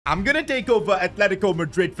I'm gonna take over Atletico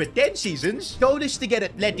Madrid for 10 seasons. Goal is to get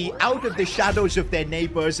Atleti out of the shadows of their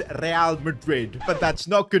neighbors, Real Madrid. But that's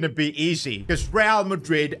not gonna be easy, because Real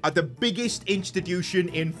Madrid are the biggest institution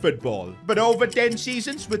in football. But over 10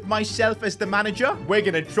 seasons with myself as the manager, we're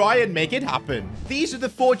gonna try and make it happen. These are the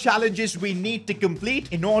 4 challenges we need to complete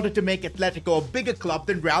in order to make Atletico a bigger club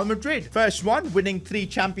than Real Madrid. First one, winning 3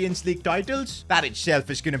 Champions League titles. That itself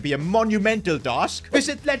is gonna be a monumental task, because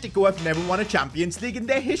Atletico have never won a Champions League in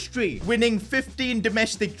their history. Winning 15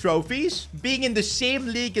 domestic trophies, being in the same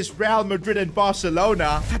league as Real Madrid and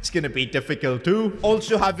Barcelona, that's gonna be difficult too.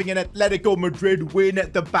 Also having an Atletico Madrid win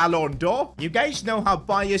the Ballon d'Or. You guys know how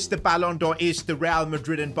biased the Ballon d'Or is to Real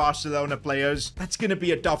Madrid and Barcelona players. That's gonna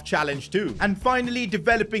be a tough challenge too. And finally,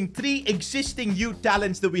 developing 3 existing youth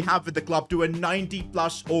talents that we have at the club to a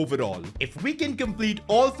 90+ overall. If we can complete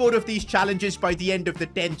all 4 of these challenges by the end of the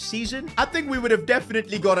 10th season, I think we would have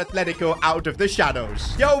definitely got Atletico out of the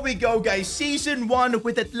shadows. Yo, we go, guys. Season 1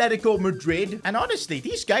 with Atletico Madrid. And honestly,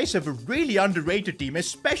 these guys have a really underrated team,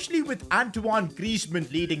 especially with Antoine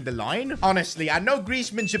Griezmann leading the line. Honestly, I know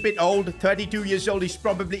Griezmann's a bit old. 32 years old. He's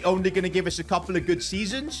probably only going to give us a couple of good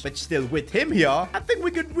seasons. But still, with him here, I think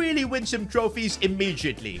we could really win some trophies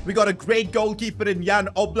immediately. We got a great goalkeeper in Jan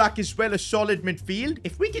Oblak as well, a solid midfield.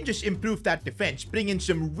 If we can just improve that defense, bring in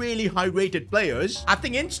some really high-rated players, I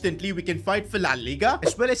think instantly we can fight for La Liga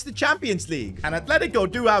as well as the Champions League. And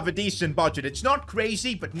Atletico do have a decent budget. It's not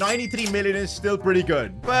crazy, but 93 million is still pretty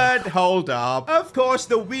good. But hold up. Of course,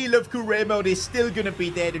 the wheel of career mode is still gonna be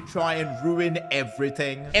there to try and ruin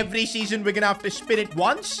everything. Every season, we're gonna have to spin it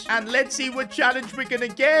once, and let's see what challenge we're gonna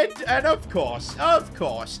get. And of course,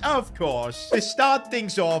 to start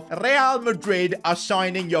things off, Real Madrid are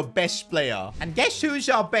signing your best player. And guess who's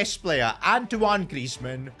our best player? Antoine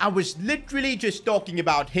Griezmann. I was literally just talking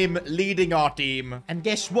about him leading our team. And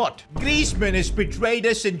guess what? Griezmann has betrayed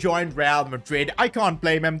us and joined Real Madrid. I can't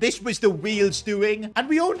blame him. This was the wheels doing. And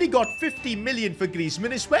we only got 50 million for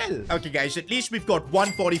Griezmann as well. Okay, guys, at least we've got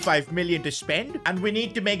 145 million to spend. And we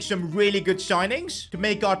need to make some really good signings to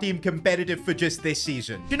make our team competitive for just this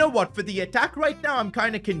season. You know what? For the attack right now, I'm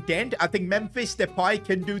kind of content. I think Memphis Depay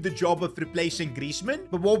can do the job of replacing Griezmann.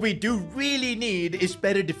 But what we do really need is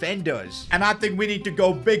better defenders. And I think we need to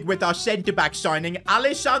go big with our centre-back signing.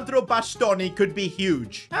 Alessandro Bastoni could be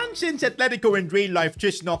huge. And since Atletico in real life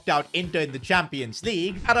just knocked out Inter in the Champions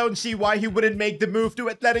League, I don't see why he wouldn't make the move to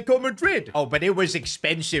Atletico Madrid. Oh, but it was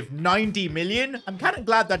expensive. 90 million? I'm kind of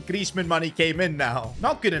glad that Griezmann money came in now.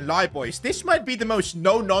 Not gonna lie, boys. This might be the most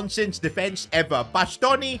no-nonsense defense ever.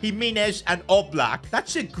 Bastoni, Jimenez, and Oblak.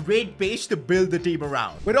 That's a great base to build the team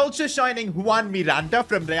around. We're also signing Juan Miranda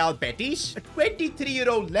from Real Betis. A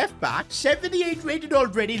 23-year-old left-back. 78 rated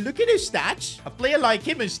already. Look at his stats. A player like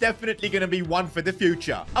him is definitely gonna be one for the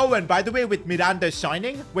future. Oh, and by the way, with Miranda's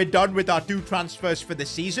signing, we're done with our 2 transfers for the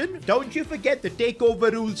season. Don't you forget the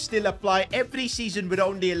takeover rules still apply. Every season we're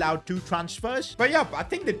only allowed 2 transfers. But yeah, I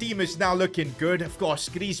think the team is now looking good. Of course,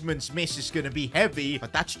 Griezmann's miss is going to be heavy,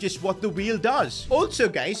 but that's just what the wheel does. Also,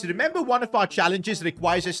 guys, remember one of our challenges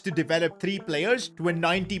requires us to develop 3 players to a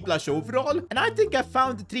 90+ overall? And I think I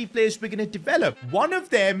found the 3 players we're going to develop. One of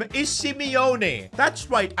them is Simeone. That's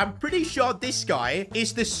right. I'm pretty sure this guy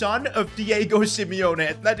is the son of Diego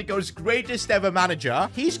Simeone, Atletico's greatest ever manager.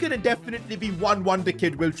 He's gonna definitely be one wonder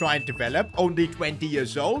kid we'll try and develop. Only 20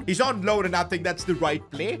 years old. He's on loan and I think that's the right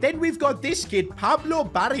play. Then we've got this kid, Pablo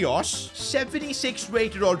Barrios. 76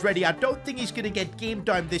 rated already. I don't think he's gonna get game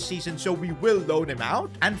time this season, so we will loan him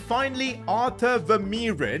out. And finally, Arthur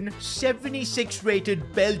Vermeeren. 76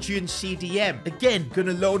 rated Belgian CDM. Again,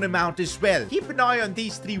 gonna loan him out as well. Keep an eye on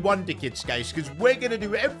these 3 wonder kids, guys, because we're gonna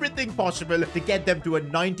do everything possible to get them to a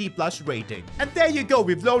 90+ rating. And there you go.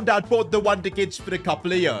 We've loaned out both the wonder kids for a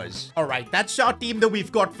couple of years. Alright, that's our team that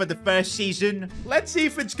we've got for the first season. Let's see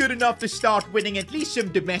if it's good enough to start winning at least some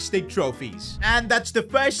domestic trophies. And that's the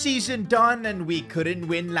first season done, and we couldn't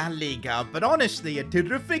win La Liga. But honestly, a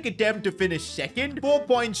terrific attempt to finish second. 4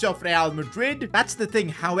 points off Real Madrid. That's the thing.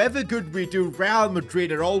 However good we do, Real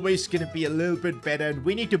Madrid are always going to be a little bit better, and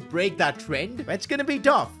we need to break that trend. It's going to be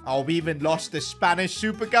tough. Oh, we even lost the Spanish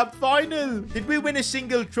Super Cup final. Did we win a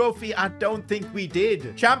single trophy? I don't think we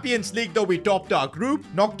did. Champions League, though, we topped our group,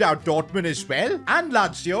 knocked out Dortmund as well, and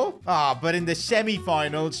Lazio. But in the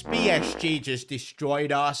semi-finals, PSG just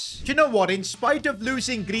destroyed us. Do you know what? In spite of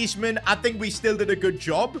losing Griezmann, I think we still did a good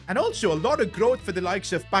job. And also a lot of growth for the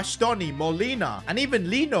likes of Bastoni, Molina, and even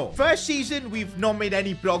Lino. First season, we've not made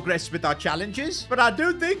any progress with our challenges, but I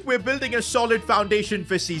do think we're building a solid foundation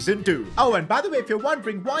for season 2. Oh, and by the way, if you're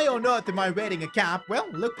wondering why on earth am I wearing a cap, well,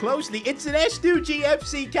 look closely. It's an S2G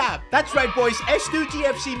FC cap. That's right, boys. S2G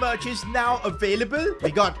FC merch is now available.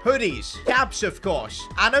 We got hoodies, caps, of course,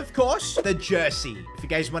 and of course, the jersey. If you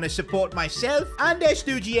guys want to support myself and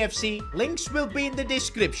S2G FC, links will be in the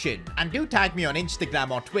description. And do tag me on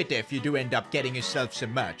Instagram or Twitter if you do end up getting yourself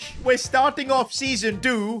some merch. We're starting off Season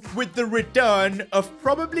 2 with the return of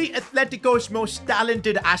probably Atletico's most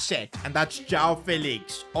talented asset, and that's João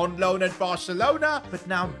Felix, on loan at Barcelona, but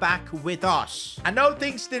now back with us. I know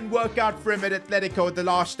things didn't work out for him at Atletico the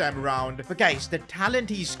last time around, but guys, the talent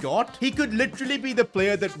he's got, he could literally be the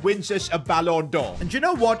player that wins us a Ballon d'Or. And you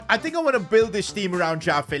know what? I think I want to build this team around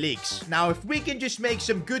João Felix. Now, if we can just make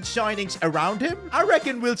some good signings around him, I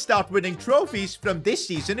reckon we'll start winning trophies from this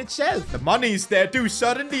season itself. The money's there too.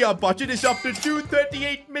 Suddenly, our budget is up to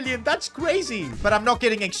 238 million. That's crazy. But I'm not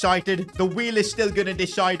getting excited. The wheel is still going to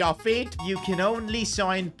decide our fate. You can only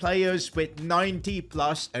sign players with 90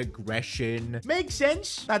 plus aggression. Makes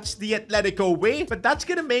sense. That's the Atletico way, but that's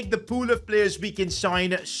going to make the pool of players we can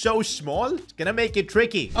sign so small. It's going to make it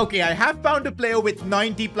tricky. Okay, I have found a player with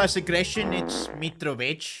 90 plus aggression. It's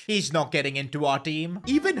Mitrovic. He's not getting into our team.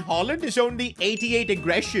 Even Holland is only 88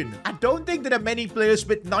 aggression. I don't think there are many players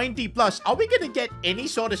with 90 plus. Are we going to get any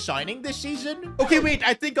sort of signing this season? Okay, wait,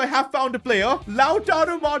 I think I have found a player.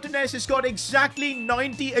 Lautaro Martinez has got exactly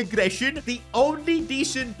 90 aggression, the only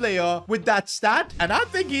decent player with that stat, and I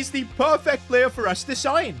think he's the perfect player for us to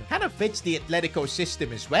sign. Kind of fits the Atletico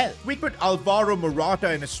system as well. We put Alvaro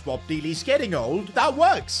Morata in a swap deal. He's getting old. That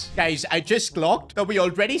works. Guys, I just clocked that we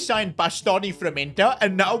already signed Bastoni from Inter,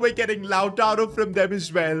 and now we're getting Lautaro from them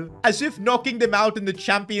as well. As if knocking them out in the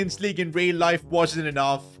Champions League in real life wasn't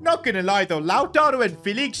enough. Not gonna lie though, Lautaro and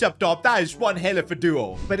Felix up top, that is one hell of a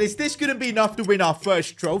duo. But is this gonna be enough to win our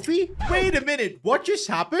first trophy? Wait a minute, what just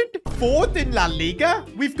happened? Fourth in La Liga?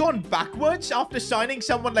 We've gone backwards after signing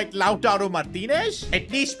someone like Lautaro Martinez?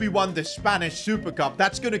 At least we won the Spanish Super Cup.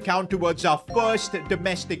 That's gonna count towards our first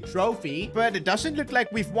domestic trophy. But it doesn't look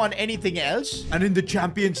like we've won anything else. And in the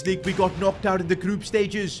Champions League, we got knocked out in the group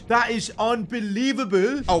stages. That is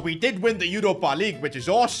unbelievable. Oh, we did win the Europa League, which is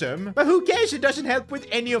awesome. But who cares? It doesn't help with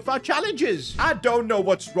any of our challenges. I don't know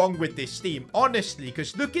what's wrong with this team, honestly,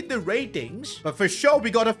 because look at the ratings. But for sure, we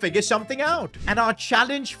gotta figure something out. And our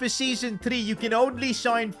challenge for Season 3, you can only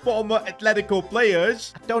sign former Atletico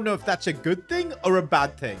players. I don't know if that's a good thing or a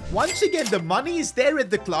bad thing. Once again, the money is there at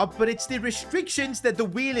the club, but it's the restrictions that the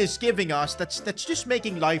wheel is giving us that's just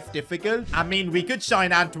making life difficult. I mean, we could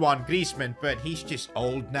sign Antoine Griezmann, but he's just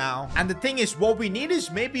old now. And the thing is, what we need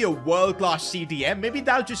is maybe a world-class CDM. Maybe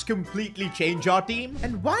that'll just completely change our team.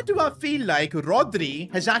 And why do I feel like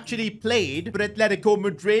Rodri has actually played for Atletico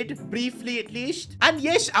Madrid, briefly at least? And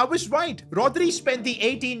yes, I was right. Rodri spent the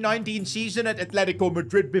 18-19 season at Atletico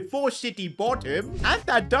Madrid before City bought him. And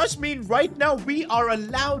that does mean right now we are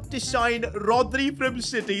allowed to sign Rodri from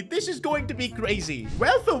City. This is going to be crazy.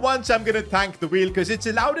 Well, for once, I'm going to thank the wheel because it's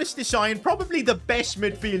allowed us to sign probably the best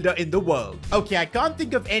midfielder in the world. Okay, I can't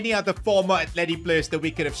think of any other former Atleti players that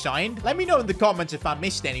we could have signed. Let me know in the comments if I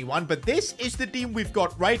missed anyone, but this is the team we've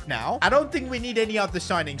got right now. I don't think we need any other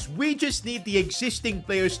signings. We just need the existing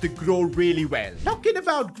players to grow really well. Talking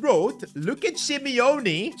about growth, look at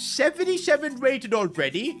Simeone, 77 rated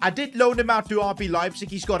already. I did loan him out to RB Leipzig.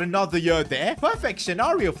 He's got another year there. Perfect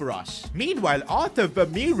scenario for us. Meanwhile, Arthur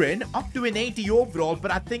Vermeeren up to an 80 overall,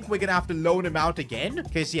 but I think we're gonna have to loan him out again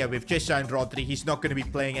because yeah, we've just signed Rodri. He's not gonna be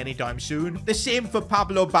playing anytime soon. The same for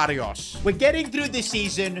Pablo Barrios. We're getting through the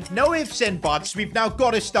season. No ifs and buts. We've now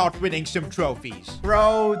got to start winning some trophies.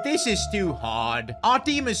 Bro, this is too hard. Our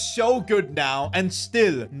team is so good now and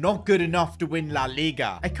still not good enough to win La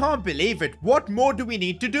Liga. I can't believe it. What more do we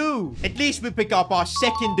need to do? At least we pick up our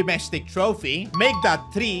second domestic trophy. Make that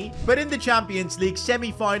 3. But in the Champions League,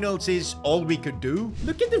 semi-finals is all we could do.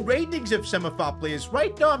 Look at the ratings of some of our players.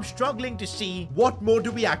 Right now, I'm struggling to see what more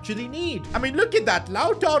do we actually need. I mean, look at that.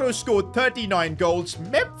 Lautaro scored 39 goals.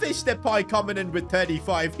 Memphis Depay coming in with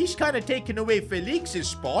 35. He's kind of taken away Felix's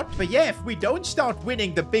spot. But yeah, if we don't start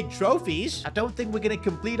winning the big trophies, I don't think we're going to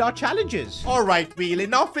complete our challenges. All right, wheel,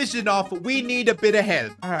 enough is enough. We need a bit of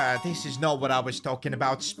help. This is not what I was talking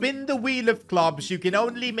about. Spin the wheel of clubs. You can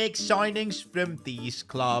only make signings from these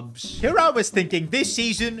clubs. Here I was thinking this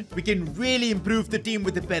season, we can really improve the team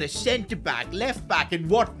with a better centre-back, left-back, and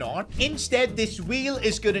whatnot. Instead, this wheel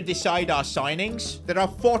is going to decide our signings. There are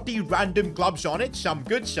 40 random clubs on it, some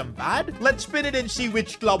good, some bad. Let's spin it and see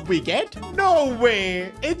which club we get. No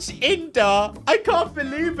way! It's Inter! I can't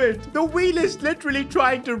believe it! The wheel is literally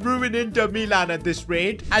trying to ruin Inter Milan at this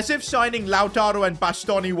rate. As if signing Lautaro and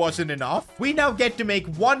Bastoni wasn't enough, we now get to make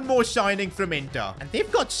one more signing from Inter. And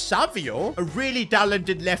they've got Savio, a really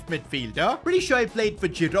talented left midfielder. Pretty sure he played for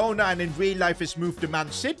Girona and in real life has moved to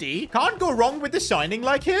Man City. Can't go wrong with a signing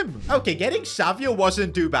like like him. Okay, getting Savio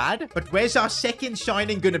wasn't too bad, but where's our second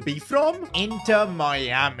signing gonna be from? Inter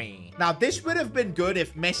Miami. Now, this would have been good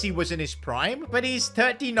if Messi was in his prime, but he's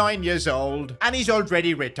 39 years old and he's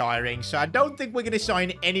already retiring, so I don't think we're going to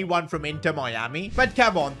sign anyone from Inter Miami. But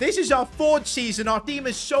come on, this is our 4th season. Our team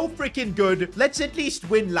is so freaking good. Let's at least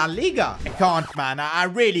win La Liga. I can't, man. I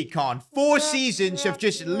really can't. 4 seasons of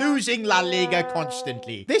just losing La Liga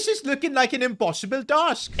constantly. This is looking like an impossible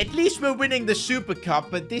task. At least we're winning the Super Cup,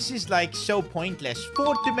 but this is like so pointless.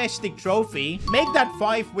 4th domestic trophy. Make that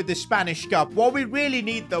 5 with the Spanish Cup. What we really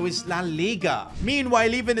need, though, is La Liga.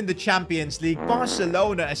 Meanwhile, even in the Champions League,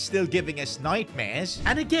 Barcelona is still giving us nightmares.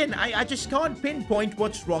 And again, I just can't pinpoint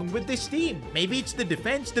what's wrong with this team. Maybe it's the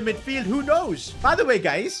defense, the midfield, who knows? By the way,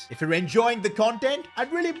 guys, if you're enjoying the content,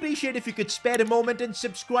 I'd really appreciate if you could spare a moment and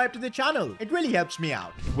subscribe to the channel. It really helps me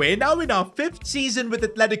out. We're now in our 5th season with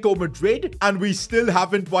Atletico Madrid, and we still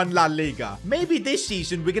haven't won La Liga. Maybe this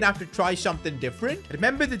season we're gonna have to try something different.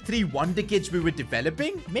 Remember the 3 wonder kids we were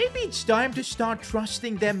developing? Maybe it's time to start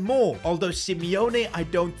trusting them more. Although Simeone, I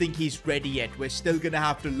don't think he's ready yet. We're still gonna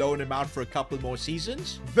have to loan him out for a couple more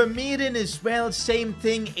seasons. Vermeeren as well, same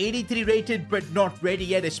thing. 83 rated, but not ready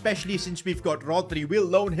yet, especially since we've got Rodri. We'll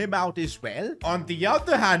loan him out as well. On the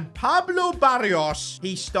other hand, Pablo Barrios,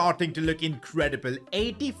 he's starting to look incredible.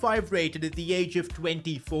 85 rated at the age of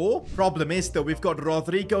 24. Problem is, though, we've got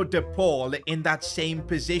Rodrigo de Paul in that same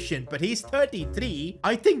position, but he's 33.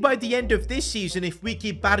 I think by the end of this season, if we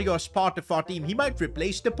keep Barrios part of our team, he might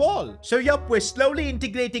replace de Paul. So yup, we're slowly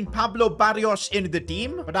integrating Pablo Barrios into the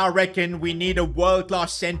team, but I reckon we need a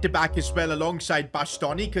world-class centre-back as well alongside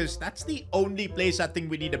Bastoni, because that's the only place I think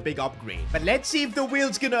we need a big upgrade. But let's see if the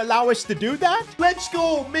wheel's gonna allow us to do that. Let's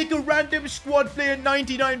go! Make a random squad player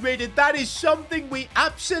 99 rated. That is something we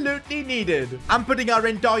absolutely needed. I'm putting our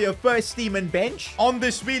entire first team and bench on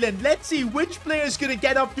this wheel, and let's see which player is gonna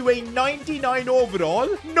get up to a 99 overall.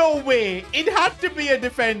 No way! It had to be a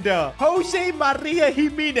defender. Jose Maria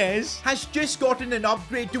Jimenez has just gotten an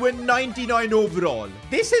upgrade to a 99 overall.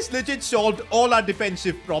 This has legit solved all our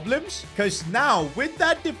defensive problems, because now with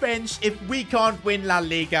that defense, if we can't win La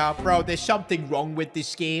Liga, bro, there's something wrong with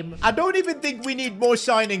this game. I don't even think we need more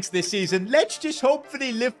signings this season. Let's just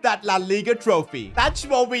hopefully lift that La Liga trophy. That's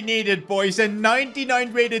what we needed, boys. A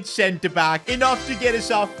 99 rated centre-back, enough to get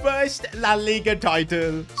us our first La Liga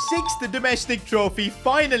title. 6th domestic trophy,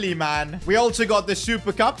 finally, man. We also got the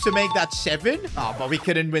Super Cup, so make that 7. Oh, but we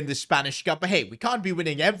couldn't win the Spanish Cup. But hey, we can't be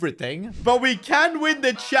winning everything. But we can win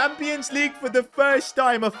the Champions League for the first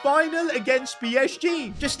time. A final against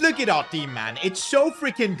PSG. Just look at our team, man. It's so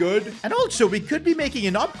freaking good. And also, we could be making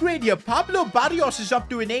an upgrade here. Pablo Barrios is up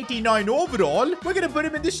to an 89 overall. We're going to put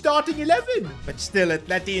him in the starting 11. But still,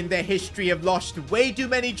 Atleti in their history have lost way too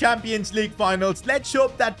many Champions League finals. Let's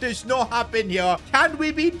hope that does not happen here. Can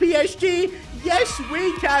we beat PSG? Yes,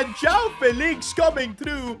 we can. João Felix coming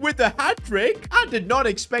through with a hat-trick. I did not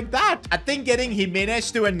expect that. I think getting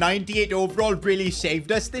Jimenez to a 98 overall really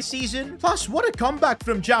saved us this season. Plus, what a comeback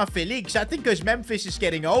from João Felix. I think because Memphis is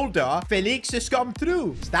getting older, Felix has come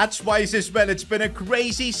through. That's wise as well. It's been a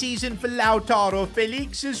crazy season for Lautaro.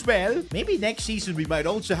 Felix as well. Maybe next season we might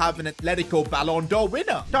also have an Atletico Ballon d'Or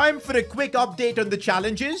winner. Time for a quick update on the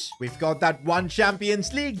challenges. We've got that 1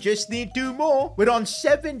 Champions League. Just need 2 more. We're on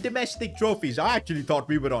 7 domestic trophies. I actually thought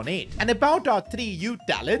we were on 8. And about our 3 youth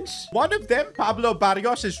talents, one of them, Pablo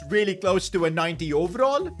Barrios, is really close to a 90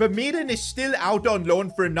 overall. Vermeeren is still out on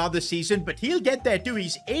loan for another season, but he'll get there too.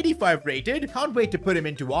 He's 85 rated. Can't wait to put him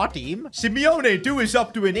into our team. Simeone too is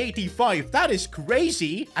up to an 85. That is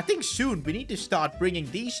crazy. I think soon we need to start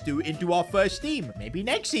bringing these 2 into our first team. Maybe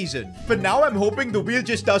next season. For now, I'm hoping the wheel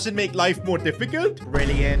just doesn't make life more difficult.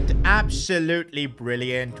 Brilliant. Absolutely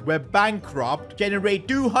brilliant. We're bankrupt. Generate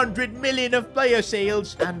 200 million of player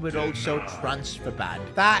sales, and we're also transfer banned.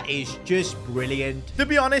 That is just brilliant. To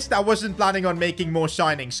be honest, I wasn't planning on making more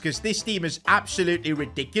signings because this team is absolutely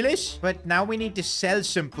ridiculous. But now we need to sell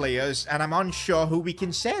some players, and I'm unsure who we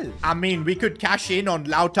can sell. I mean, we could cash in on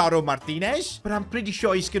Lautaro Martinez, but I'm pretty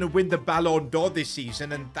sure he's going to win the Ballon d'Or this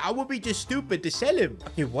season, and that would be just stupid to sell him.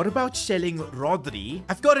 Okay, what about selling Rodri?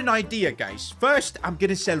 I've got an idea, guys. First, I'm going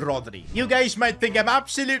to sell Rodri. You guys might think I'm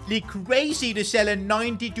absolutely crazy to sell a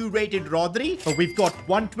 92 rated Rodri Rodri, but we've got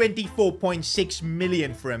 124.6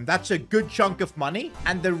 million for him. That's a good chunk of money.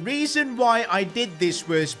 And the reason why I did this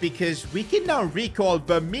was because we can now recall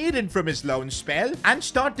Vermeeren from his loan spell and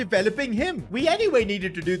start developing him. We anyway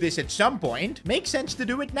needed to do this at some point. Makes sense to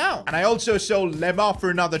do it now. And I also sold Lemar for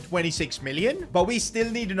another 26 million, but we still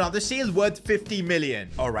need another sale worth 50 million.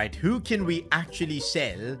 All right, who can we actually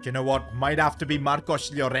sell? Do you know what? Might have to be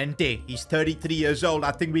Marcos Llorente. He's 33 years old.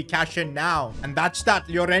 I think we cash in now. And that's that.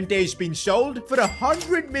 Llorente has been sold for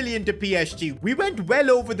 100 million to PSG. We went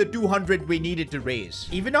well over the 200 we needed to raise.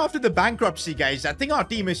 Even after the bankruptcy, guys, I think our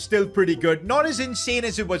team is still pretty good. Not as insane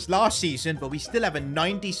as it was last season, but we still have a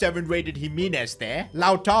 97 rated Jimenez there.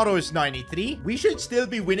 Lautaro is 93. We should still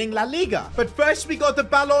be winning La Liga. But first, we got the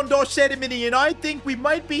Ballon d'Or ceremony, and I think we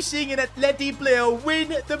might be seeing an Atleti player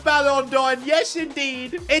win the Ballon d'Or. And yes,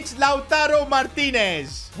 indeed, it's Lautaro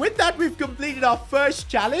Martinez. With that, we've completed our first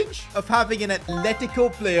challenge of having an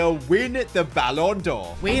Atletico player win the Ballon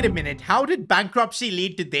d'Or. Wait a minute, how did bankruptcy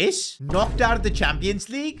lead to this? Knocked out of the Champions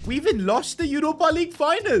League? We even lost the Europa League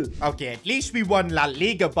final. Okay, at least we won La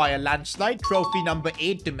Liga by a landslide. Trophy number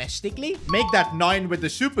 8 domestically. Make that 9 with the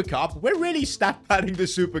Super Cup. We're really stat padding the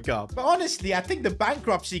Super Cup. But honestly, I think the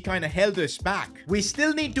bankruptcy kind of held us back. We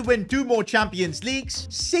still need to win 2 more Champions Leagues,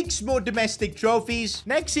 6 more domestic trophies.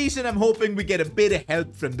 Next season, I'm hoping we get a bit of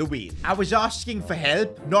help from the wheel. I was asking for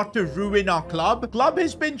help, not to ruin our club. Club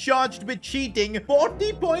has been charged with cheating.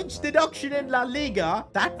 40 points deduction in La Liga.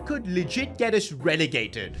 That could legit get us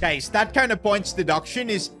relegated. Guys, that kind of points deduction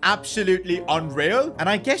is absolutely unreal. And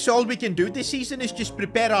I guess all we can do this season is just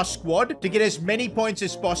prepare our squad to get as many points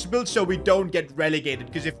as possible so we don't get relegated.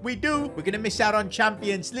 Because if we do, we're going to miss out on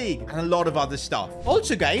Champions League and a lot of other stuff.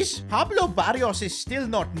 Also, guys, Pablo Barrios is still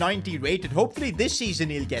not 90 rated. Hopefully this season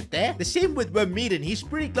he'll get there. The same with Vermeeren. He's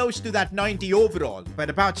pretty close to that 90 overall. But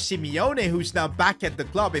about Simeone, who's now back at the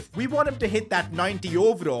club, if we want him to hit that 90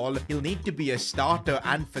 overall, he'll need to be a starter.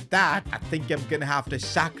 And for that, I think I'm going to have to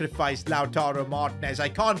sacrifice Lautaro Martinez. I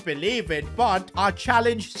can't believe it, but our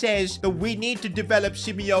challenge says that we need to develop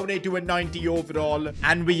Simeone to a 90 overall.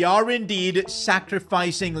 And we are indeed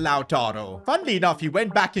sacrificing Lautaro. Funnily enough, he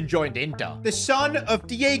went back and joined Inter. The son of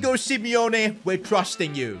Diego Simeone, we're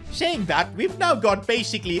trusting you. Saying that, we've now got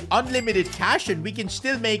basically unlimited cash and we can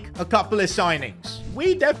still make a couple of signings.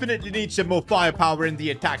 We definitely need some more firepower in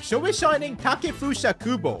the attack, so we're signing Takefusa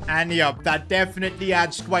Kubo. And yup, that definitely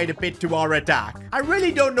adds quite a bit to our attack. I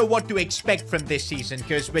really don't know what to expect from this season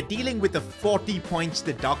because we're dealing with a 40 points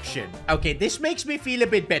deduction. Okay, this makes me feel a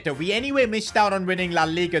bit better. We anyway missed out on winning La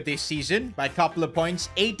Liga this season by a couple of points.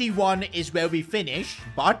 81 is where we finish,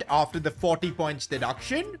 but after the 40 points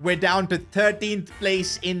deduction, we're down to 13th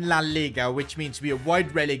place in La Liga, which means we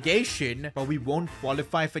avoid relegation, but we won't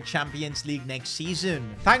qualify for Champions League next season.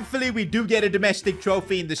 Thankfully, we do get a domestic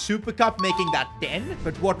trophy in the Super Cup, making that 10.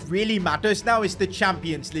 But what really matters now is the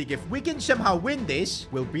Champions League. If we can somehow win this,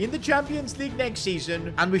 we'll be in the Champions League next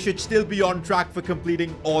season, and we should still be on track for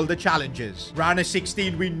completing all the challenges. Round of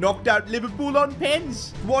 16, we knocked out Liverpool on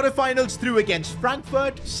pens. Quarterfinals through against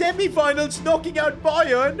Frankfurt. Semi-finals knocking out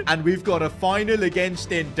Bayern. And we've got a final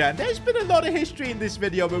against Inter. There's been a lot of history in this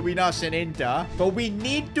video between us and Inter, but we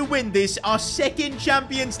need to win this, our second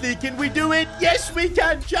Champions League. Can we do it? Yes, we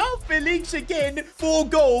can. João Felix again. 4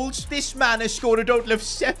 goals. This man has scored a total of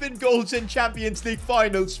 7 goals in Champions League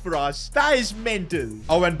finals for us. That is mental.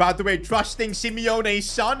 Oh, and by the way, trusting Simeone's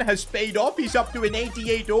son has paid off. He's up to an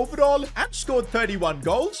 88 overall and scored 31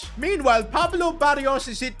 goals. Meanwhile, Pablo Barrios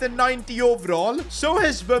has hit the 90 overall. So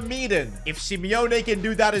has Vermeeren. If Simeone can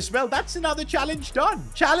do that as well, that's another challenge done.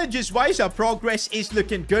 Challenges-wise, our progress is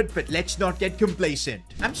looking good, but let's not get complacent.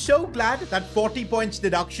 I'm so glad that 40 points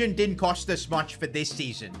deduction didn't cost us much for this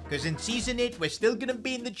season, because in season 8 we're still gonna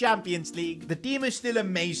be in the Champions League. The team is still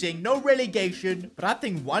amazing, no relegation, but I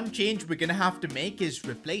think one change we're gonna have to make is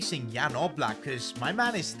replacing Jan Oblak, because my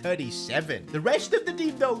man is 37. The rest of the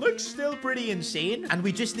team though looks still pretty insane, and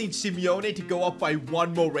we just need Simeone to go up by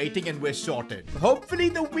 1 more rating and we're sorted. Hopefully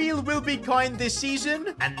the wheel will be kind this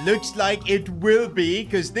season, and looks like it will be,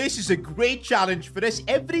 because this is a great challenge for us.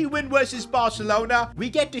 Every win versus Barcelona, we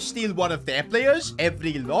get to steal one of their players.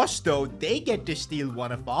 Every loss though, they get to steal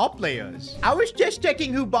one of our players. I was just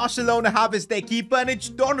checking who Barcelona have as their keeper, and it's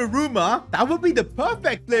Donnarumma. That would be the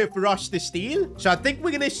perfect player for us to steal. So I think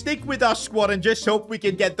we're going to stick with our squad and just hope we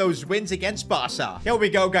can get those wins against Barca. Here we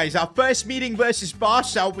go, guys. Our first meeting versus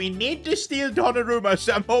Barca. We need to steal Donnarumma,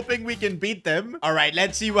 so I'm hoping we can beat them. All right,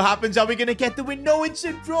 let's see what happens. Are we going to get the win? No, it's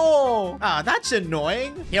a draw. Ah, that's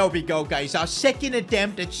annoying. Here we go, guys. Our second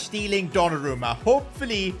attempt at stealing Donnarumma.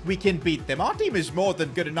 Hopefully, we can beat them. Our team is more than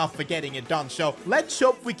good enough for getting it done, so let's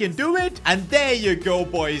hope we can do it. And there you go. go,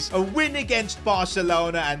 boys. A win against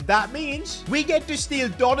Barcelona, and that means we get to steal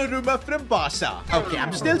Donnarumma from Barca. Okay,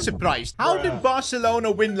 I'm still surprised. How did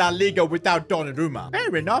Barcelona win La Liga without Donnarumma?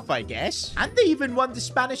 Fair enough, I guess. And they even won the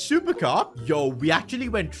Spanish Super Cup. Yo, we actually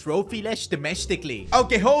went trophyless domestically.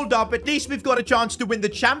 Okay, hold up. At least we've got a chance to win the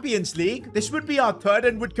Champions League. This would be our third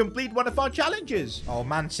and would complete one of our challenges. Oh,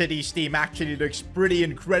 Man City's team actually looks pretty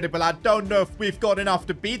incredible. I don't know if we've got enough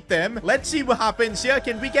to beat them. Let's see what happens here.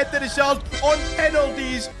 Can we get the result on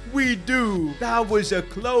penalties? We do. That was a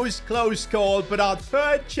close call, but our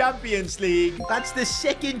third Champions League. That's the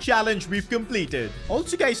second challenge we've completed.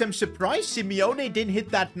 Also, guys, I'm surprised Simeone didn't hit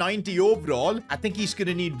that 90 overall. I think he's going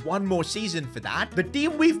to need one more season for that. The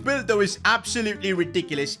team we've built, though, is absolutely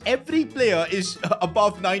ridiculous. Every player is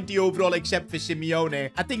above 90 overall except for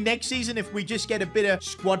Simeone. I think next season, if we just get a bit of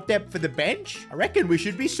squad depth for the bench, I reckon we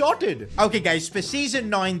should be sorted. Okay, guys, for Season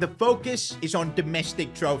 9, the focus is on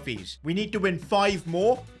domestic trophies. We need to win 5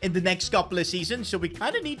 more in the next couple of seasons, so we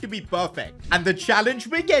kind of need to be perfect. And the challenge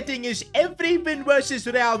we're getting is every win versus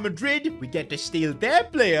Real Madrid, we get to steal their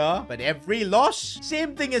player, but every loss,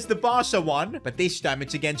 same thing as the Barca one, but this time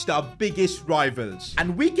it's against our biggest rivals.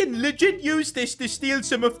 And we can legit use this to steal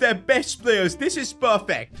some of their best players. This is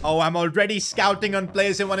perfect. Oh, I'm already scouting on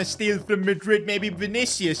players I want to steal from Madrid. Maybe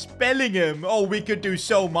Vinicius, Bellingham. Oh, we could do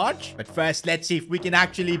so much. But first, let's see if we can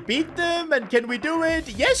actually beat them. And can we do it?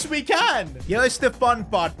 Yes, we can. Here's the fun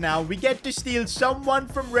part now. We get to steal someone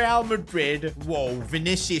from Real Madrid. Whoa,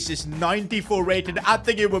 Vinicius is 94 rated. I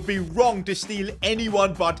think it would be wrong to steal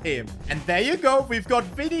anyone but him. And there you go. We've got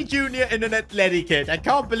Vinny Jr. in an Atletico kit. I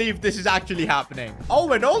can't believe this is actually happening.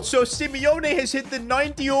 Oh, and also Simeone has hit the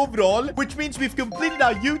 90 overall, which means we've completed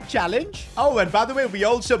our youth challenge. Oh, and by the way, we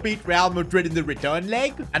also beat Real Madrid in the return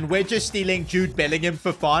leg. And we're just stealing Jude Bellingham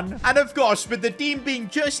for fun. And of course, with the team being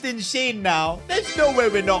just insane now, there's no way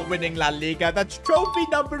we're not winning La Liga. That's trophy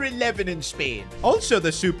number 11 in Spain. Also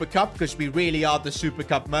the Super Cup, because we really are the Super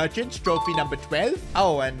Cup merchants. Trophy number 12.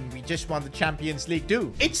 Oh, and we just won the Champions League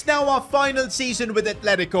too. It's now our final season with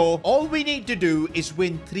Atletico. All we need to do is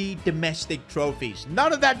win 3 domestic trophies.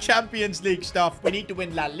 None of that Champions League stuff. We need to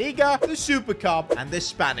win La Liga, the Super Cup, and the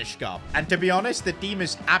Spanish Cup. And to be honest, the team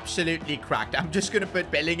is absolutely cracked. I'm just going to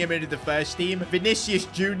put Bellingham into the first team. Vinicius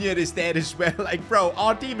Jr. is there as well. Like, bro,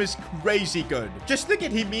 our team is crazy good. Just look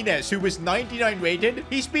at Jimenez, who was 99 rated.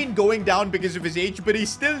 He's been going down because of his age, but he's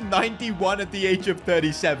still 91 at the age of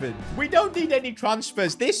 37. We don't need any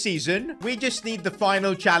transfers this season. We just need the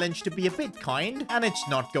final challenge to be a bit kind, and it's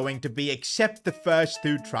not going to be except the first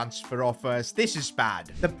 2 transfer offers. This is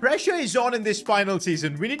bad. The pressure is on in this final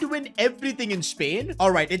season. We need to win everything in Spain.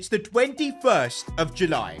 All right, it's the 21st of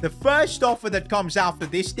July. The first offer that comes after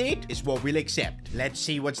this date is what we'll accept. Let's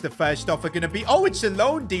see what's the first offer going to be. Oh, it's a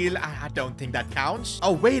loan deal. I don't think that counts.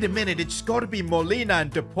 Oh, wait a minute. It's got to be Molina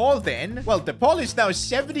and De Paul then. Well, De Paul is now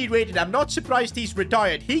 70 rated. I'm not surprised he's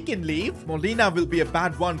retired. He can leave. Molina will be a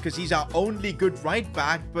bad one because he's our only good right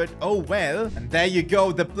back, but oh well. And there you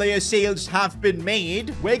go. The player sales have been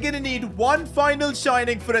made. We're going to need one final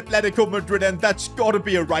signing for Atletico Madrid, and that's got to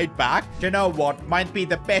be a right back. Do you know what? Might be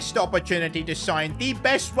the best opportunity to sign the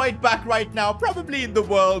best right back right now, probably in the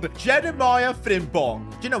world, Jeremiah Frimpong.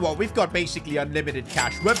 Do you know what? We've got basically unlimited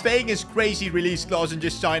cash. We're paying his crazy release clause and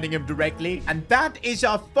just signing him directly. And that is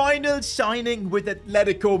our final signing with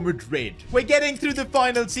Atletico Madrid. We're getting through the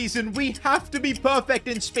final season. We have to be perfect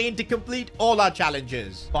in Spain to complete all our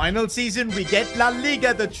challenges. Final season, we get La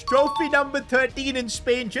Liga. That's trophy number 13 in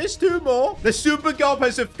Spain. Just 2 more. The Super Cup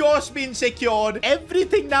has, of course, been secured.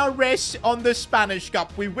 Everything now rests on the Spanish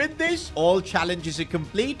Cup. We win this, all challenges are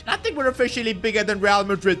complete. I think we're officially bigger than Real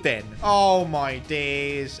Madrid then. Oh my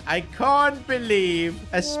days. I can't believe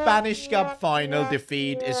a Spanish Cup final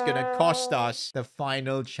defeat is gonna cost us the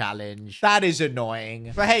final challenge. That is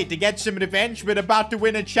annoying. But hey, to get some revenge, we're about to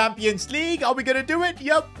win a Champions League. Are we gonna do it?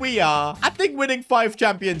 Yup, we are. I think winning 5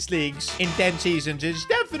 Champions Leagues in 10 seasons is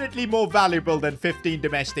definitely more valuable than 15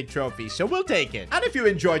 domestic trophies, so we'll take it. And if you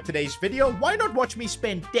enjoyed today's video, why not watch me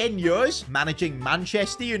spend 10 years managing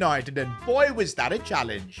Manchester United? And boy, was that a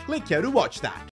challenge. Click here to watch that.